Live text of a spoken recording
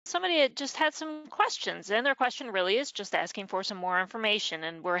somebody that just had some questions, and their question really is just asking for some more information,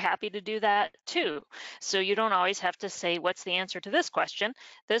 and we're happy to do that too. So you don't always have to say, what's the answer to this question?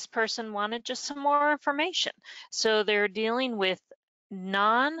 This person wanted just some more information. So they're dealing with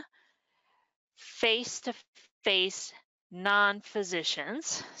non-face-to-face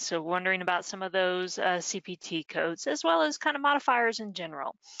non-physicians, so wondering about some of those CPT codes, as well as kind of modifiers in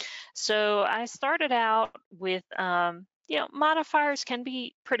general. So I started out with, modifiers can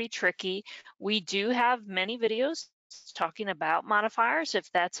be pretty tricky. We do have many videos talking about modifiers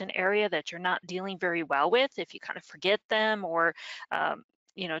if that's an area that you're not dealing very well with, if you kind of forget them, or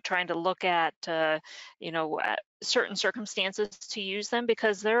trying to look at certain circumstances to use them,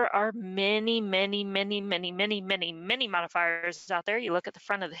 because there are many modifiers out there. You look at the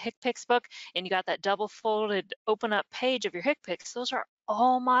front of the HCPCS book and you got that double folded open up page of your HCPCS. Those are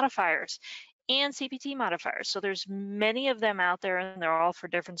all modifiers and CPT modifiers. So there's many of them out there, and they're all for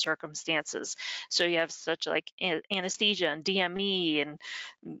different circumstances. So you have such like anesthesia and DME and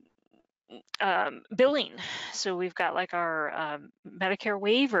billing. So we've got like our Medicare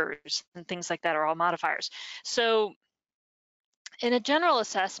waivers and things like that are all modifiers. So in a general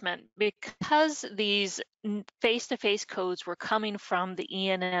assessment, because these face-to-face codes were coming from the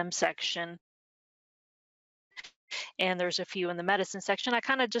E&M section, and there's a few in the medicine section, I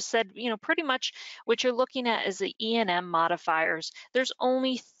kind of just said, pretty much what you're looking at is the E&M modifiers. There's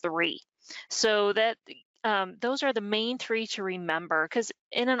only 3. So that those are the main 3 to remember, because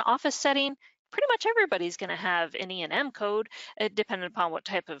in an office setting, pretty much everybody's going to have an E&M code, depending upon what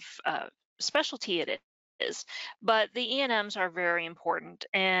type of specialty it is. But the E&Ms are very important,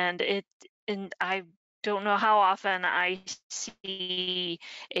 and I don't know how often I see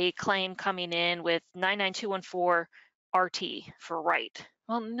a claim coming in with 99214 RT for right.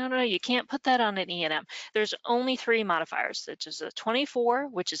 Well, no, you can't put that on an E&M. There's only 3 modifiers, which is a 24,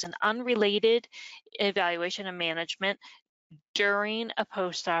 which is an unrelated evaluation and management during a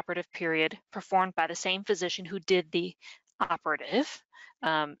postoperative period performed by the same physician who did the operative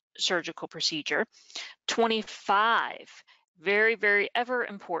surgical procedure. 25, very ever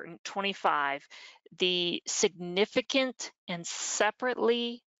important, 25, the significant and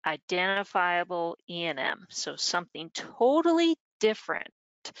separately identifiable E&M. So something totally different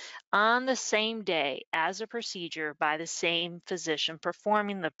on the same day as a procedure by the same physician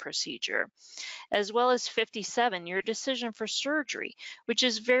performing the procedure. As well as 57, your decision for surgery, which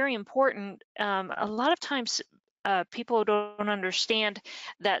is very important. A lot of times people don't understand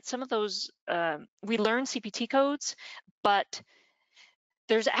that some of those, we learn CPT codes, but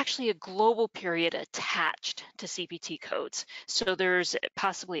there's actually a global period attached to CPT codes. So there's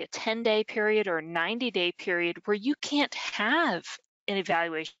possibly a 10-day period or a 90-day period where you can't have an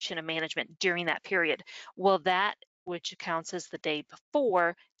evaluation of management during that period. Well, that which counts as the day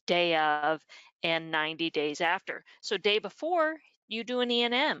before, day of, and 90 days after. So day before, you do an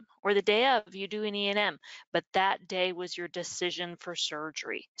E&M, or the day of, you do an E&M, but that day was your decision for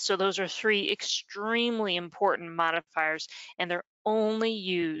surgery. So those are 3 extremely important modifiers, and they're only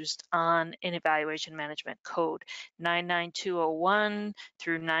used on an evaluation management code, 99201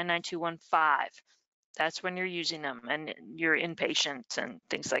 through 99215. That's when you're using them, and you're inpatient and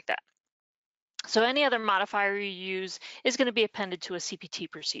things like that. So any other modifier you use is going to be appended to a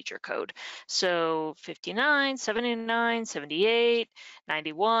CPT procedure code. So 59, 79, 78,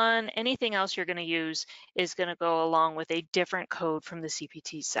 91, anything else you're going to use is going to go along with a different code from the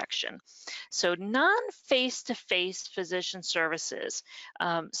CPT section. So non-face-to-face physician services,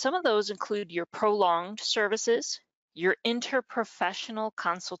 some of those include your prolonged services, your interprofessional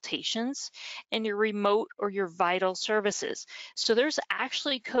consultations, and your remote or your vital services. So there's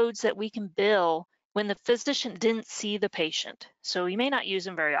actually codes that we can bill when the physician didn't see the patient. So you may not use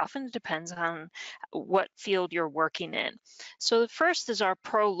them very often. It depends on what field you're working in. So the first is our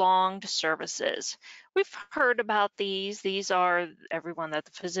prolonged services. We've heard about these. These are everyone that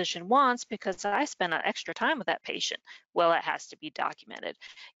the physician wants because I spent an extra time with that patient. Well, it has to be documented.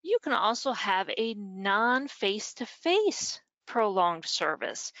 You can also have a non-face-to-face prolonged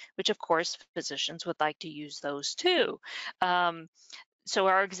service, which of course physicians would like to use those too. So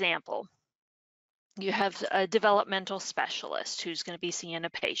our example, you have a developmental specialist who's going to be seeing a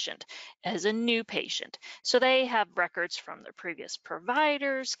patient as a new patient. So they have records from their previous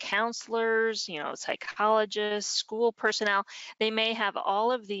providers, counselors, psychologists, school personnel. They may have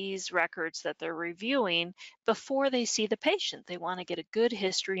all of these records that they're reviewing before they see the patient. They want to get a good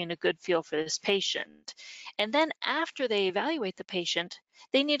history and a good feel for this patient. And then after they evaluate the patient,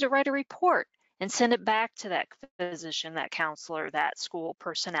 they need to write a report and send it back to that physician, that counselor, that school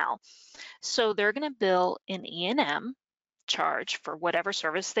personnel. So they're going to bill an E&M charge for whatever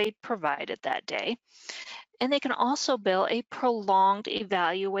service they provided that day. And they can also bill a prolonged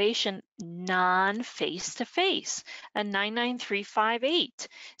evaluation non-face-to-face, a 99358.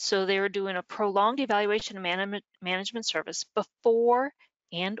 So they were doing a prolonged evaluation and management service before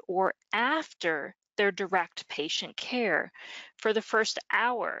and or after their direct patient care for the first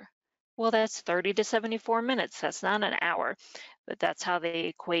hour. Well, that's 30 to 74 minutes. That's not an hour, but that's how they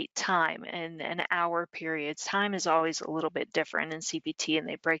equate time and an hour periods. Time is always a little bit different in CPT, and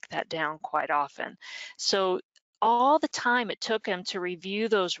they break that down quite often. So all the time it took them to review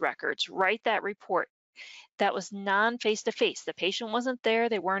those records, write that report, that was non-face-to-face. The patient wasn't there,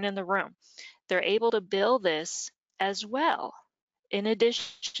 they weren't in the room. They're able to bill this as well, in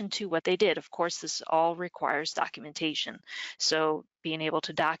addition to what they did. Of course, this all requires documentation. So being able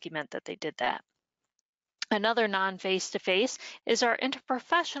to document that they did that. Another non-face-to-face is our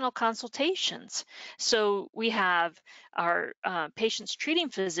interprofessional consultations. So we have our patient's treating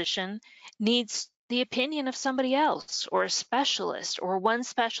physician needs the opinion of somebody else or a specialist, or one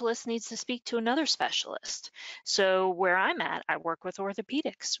specialist needs to speak to another specialist. So where I'm at, I work with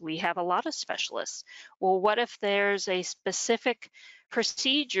orthopedics. We have a lot of specialists. Well, what if there's a specific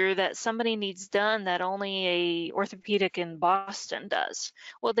procedure that somebody needs done that only a orthopedic in Boston does?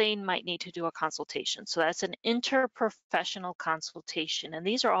 Well, they might need to do a consultation. So that's an interprofessional consultation. And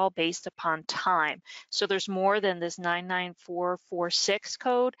these are all based upon time. So there's more than this 99446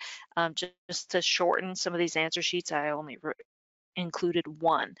 code. Just to shorten some of these answer sheets, I only included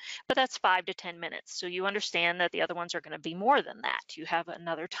one, but that's 5 to 10 minutes. So you understand that the other ones are going to be more than that. You have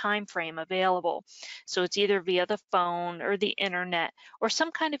another time frame available. So it's either via the phone or the internet or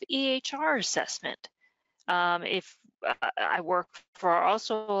some kind of EHR assessment. If I work for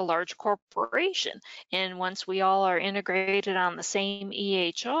also a large corporation, and once we all are integrated on the same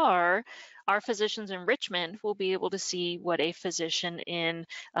EHR, our physicians in Richmond will be able to see what a physician in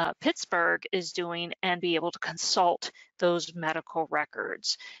Pittsburgh is doing and be able to consult those medical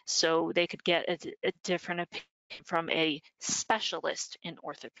records. So they could get a different opinion from a specialist in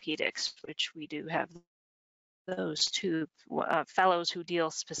orthopedics, which we do have those two fellows who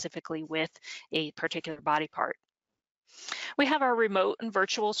deal specifically with a particular body part. We have our remote and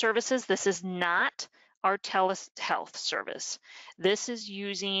virtual services. This is not our telehealth service. This is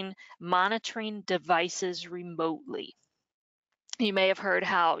using monitoring devices remotely. You may have heard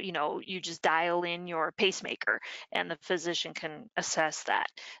how, you just dial in your pacemaker and the physician can assess that.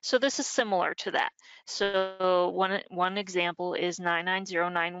 So this is similar to that. So one example is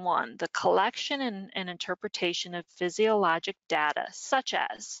 99091, the collection and interpretation of physiologic data, such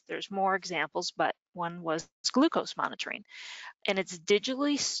as, there's more examples, but one was glucose monitoring. And it's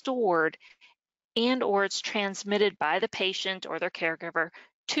digitally stored and or it's transmitted by the patient or their caregiver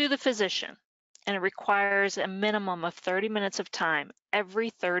to the physician. And it requires a minimum of 30 minutes of time every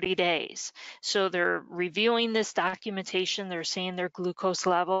 30 days. So they're reviewing this documentation, they're seeing their glucose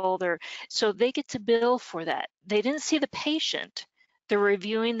level, so they get to bill for that. They didn't see the patient. They're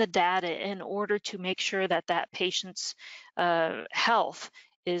reviewing the data in order to make sure that that patient's health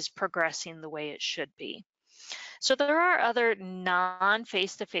is progressing the way it should be. So there are other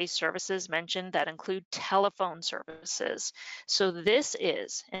non-face-to-face services mentioned that include telephone services. So this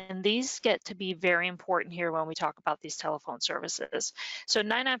is, and these get to be very important here when we talk about these telephone services. So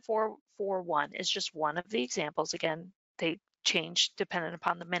 99441 is just one of the examples. Again, they change depending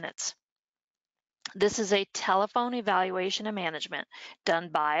upon the minutes. This is a telephone evaluation and management done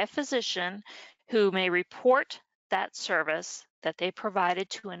by a physician who may report that service that they provided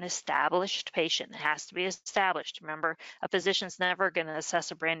to an established patient. It has to be established. Remember, a physician's never going to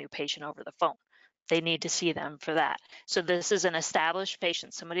assess a brand new patient over the phone. They need to see them for that. So this is an established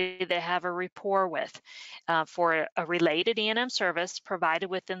patient, somebody they have a rapport with for a related E&M service provided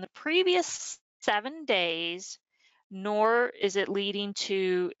within the previous 7 days, nor is it leading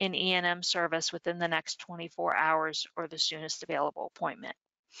to an E&M service within the next 24 hours or the soonest available appointment.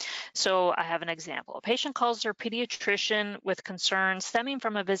 So I have an example. A patient calls their pediatrician with concerns stemming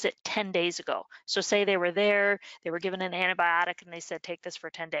from a visit 10 days ago. So say they were there, they were given an antibiotic and they said, take this for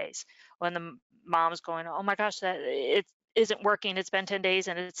 10 days. When the mom's going, oh my gosh, it isn't working, it's been 10 days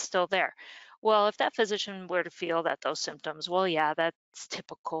and it's still there. Well, if that physician were to feel that those symptoms, well, yeah, that's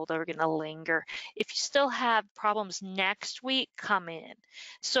typical, they're gonna linger. If you still have problems next week, come in.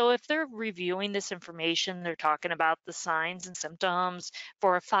 So if they're reviewing this information, they're talking about the signs and symptoms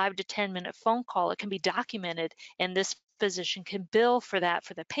for a 5 to 10 minute phone call, it can be documented and this physician can bill for that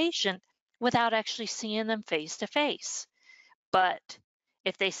for the patient without actually seeing them face to face. But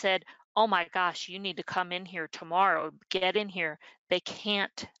if they said, oh my gosh, you need to come in here tomorrow, get in here, they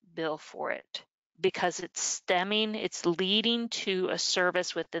can't bill for it because it's leading to a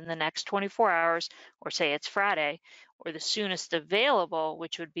service within the next 24 hours, or say it's Friday, or the soonest available,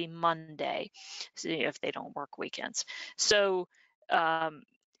 which would be Monday, so if they don't work weekends. So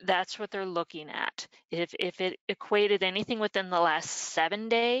that's what they're looking at. If it equated anything within the last 7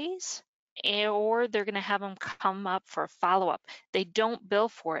 days, or they're going to have them come up for a follow-up. They don't bill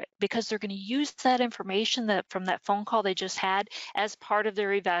for it because they're going to use that information from that phone call they just had as part of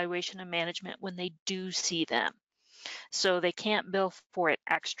their evaluation and management when they do see them. So they can't bill for it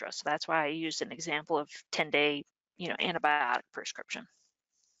extra. So that's why I used an example of 10-day, antibiotic prescription.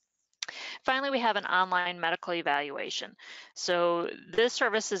 Finally, we have an online medical evaluation. So this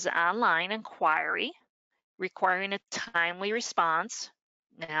service is an online inquiry requiring a timely response.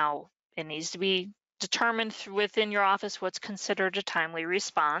 Now, it needs to be determined within your office what's considered a timely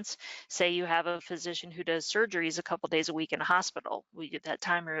response. Say you have a physician who does surgeries a couple days a week in a hospital. That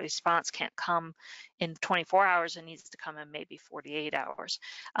timely response can't come in 24 hours, it needs to come in maybe 48 hours.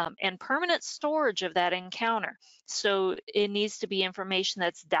 And permanent storage of that encounter. So it needs to be information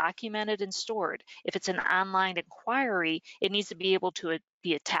that's documented and stored. If it's an online inquiry, it needs to be able to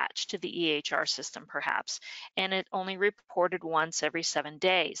be attached to the EHR system perhaps, and it only reported once every 7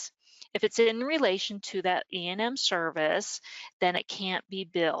 days. If it's in relation to that E&M service, then it can't be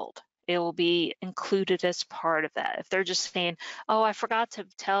billed. It will be included as part of that. If they're just saying, oh, I forgot to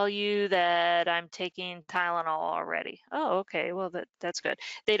tell you that I'm taking Tylenol already. Oh, okay, well, that's good.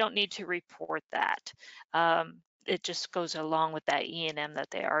 They don't need to report that. It just goes along with that E&M that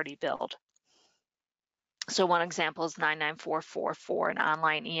they already billed. So one example is 99444, an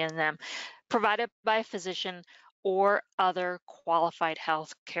online E&M provided by a physician or other qualified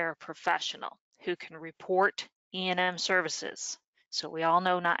healthcare professional who can report E&M services. So we all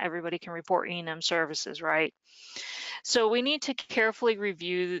know not everybody can report E&M services, right? So we need to carefully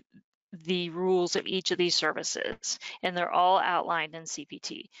review the rules of each of these services, and they're all outlined in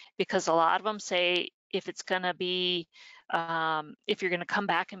CPT, because a lot of them say if it's going to be if you're going to come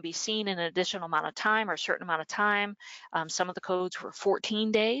back and be seen in an additional amount of time or a certain amount of time. Some of the codes were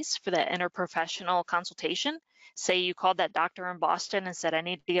 14 days for that interprofessional consultation. Say you called that doctor in Boston and said, I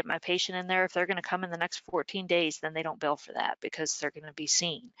need to get my patient in there. If they're going to come in the next 14 days, then they don't bill for that because they're going to be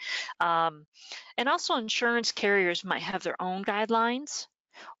seen. And also insurance carriers might have their own guidelines,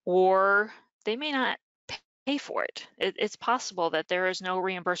 or they may not pay for it. It's possible that there is no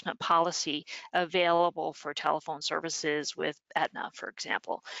reimbursement policy available for telephone services with Aetna, for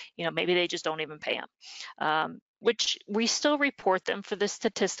example. Maybe they just don't even pay them, which we still report them for the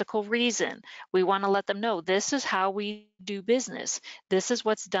statistical reason. We want to let them know this is how we do business. This is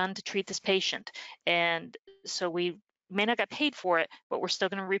what's done to treat this patient. And so we may not get paid for it, but we're still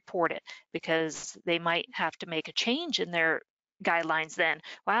going to report it because they might have to make a change in their guidelines then.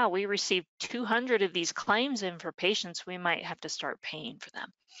 Wow, we received 200 of these claims in for patients, we might have to start paying for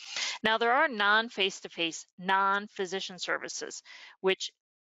them. Now, there are non-face-to-face, non-physician services, which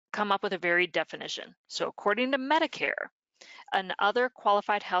come up with a varied definition. So according to Medicare, an other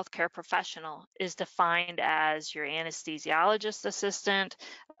qualified healthcare professional is defined as your anesthesiologist assistant,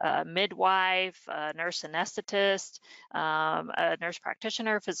 a midwife, a nurse anesthetist, a nurse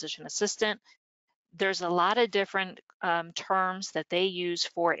practitioner, physician assistant. There's a lot of different terms that they use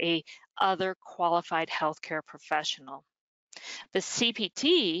for a other qualified healthcare professional. The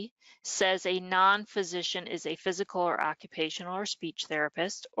CPT says a non-physician is a physical or occupational or speech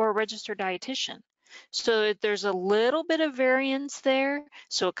therapist or a registered dietitian. So there's a little bit of variance there.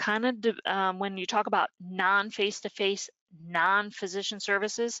 So it kind of, when you talk about non-face-to-face, non-physician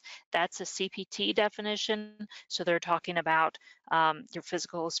services, that's a CPT definition. So they're talking about your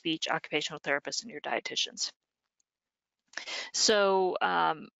physical, speech, occupational therapists and your dietitians. So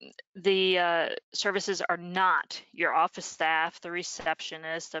the services are not your office staff, the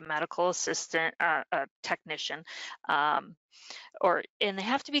receptionist, a medical assistant, a technician, and they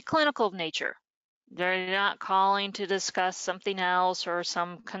have to be clinical of nature. They're not calling to discuss something else or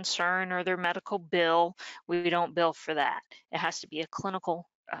some concern or their medical bill. We don't bill for that. It has to be a clinical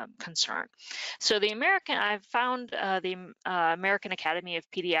concern. So I've found the American Academy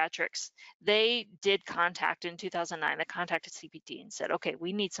of Pediatrics, they did contact in 2009, they contacted CPT and said, okay,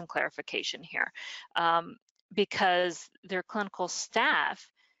 we need some clarification here because their clinical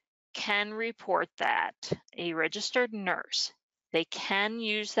staff can report that a registered nurse, they can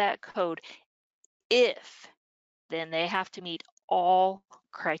use that code if, then they have to meet all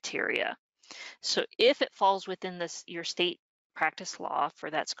criteria. So if it falls within your state practice law for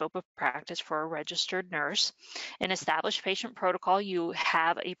that scope of practice for a registered nurse. An established patient protocol, you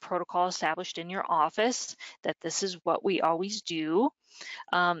have a protocol established in your office that this is what we always do.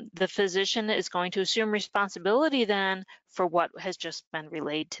 The physician is going to assume responsibility then for what has just been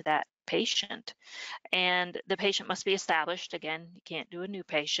relayed to that patient. And the patient must be established. Again, you can't do a new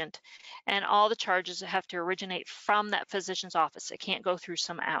patient. And all the charges have to originate from that physician's office. It can't go through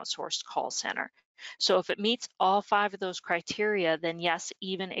some outsourced call center. So if it meets all 5 of those criteria, then yes,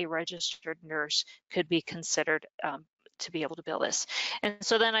 even a registered nurse could be considered to be able to bill this. And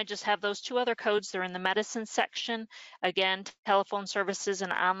so then I just have those 2 other codes. They're in the medicine section. Again, telephone services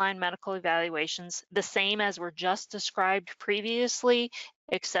and online medical evaluations, the same as were just described previously,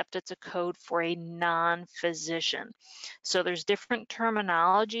 except it's a code for a non-physician. So there's different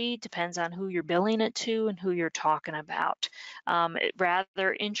terminology, depends on who you're billing it to and who you're talking about.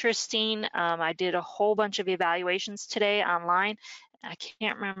 Rather interesting. I did a whole bunch of evaluations today online. I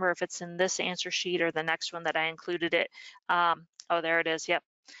can't remember if it's in this answer sheet or the next one that I included it. Oh, there it is. Yep.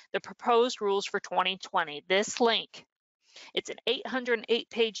 The proposed rules for 2020. This link, it's an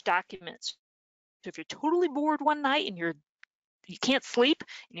 808-page document. So if you're totally bored one night and you can't sleep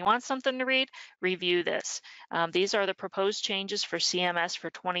and you want something to read, review this. These are the proposed changes for CMS for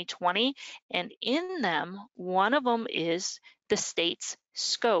 2020. And in them, one of them is the state's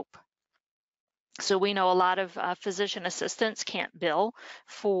scope. So we know a lot of physician assistants can't bill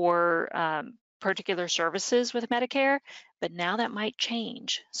for particular services with Medicare, but now that might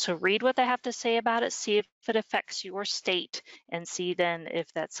change. So read what they have to say about it, see if it affects your state, and see then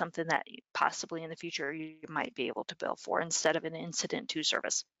if that's something that possibly in the future you might be able to bill for instead of an incident to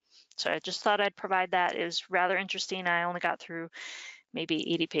service. So I just thought I'd provide that. It was rather interesting. I only got through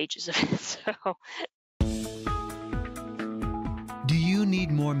maybe 80 pages of it. So. Do you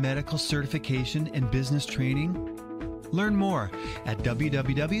need more medical certification and business training? Learn more at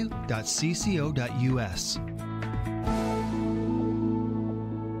www.cco.us.